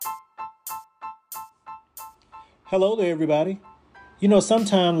Hello there, everybody.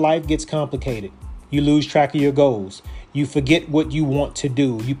 Sometimes life gets complicated. You lose track of your goals. You forget what you want to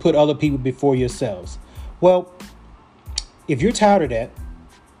do. You put other people before yourselves. Well, if you're tired of that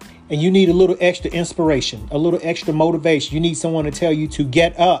and you need a little extra inspiration, a little extra motivation, you need someone to tell you to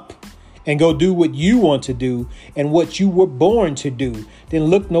get up and go do what you want to do and what you were born to do, then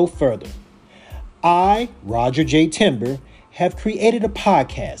look no further. I, Roger J. Timber, have created a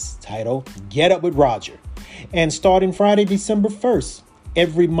podcast titled Get Up with Roger. And starting Friday, December 1st,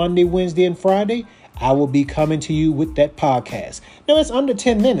 every Monday, Wednesday, and Friday, I will be coming to you with that podcast. Now, it's under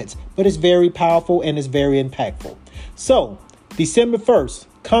 10 minutes, but it's very powerful and it's very impactful. So, December 1st,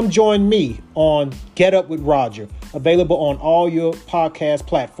 come join me on Get Up with Roger, available on all your podcast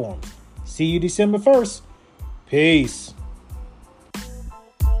platforms. See you December 1st. Peace.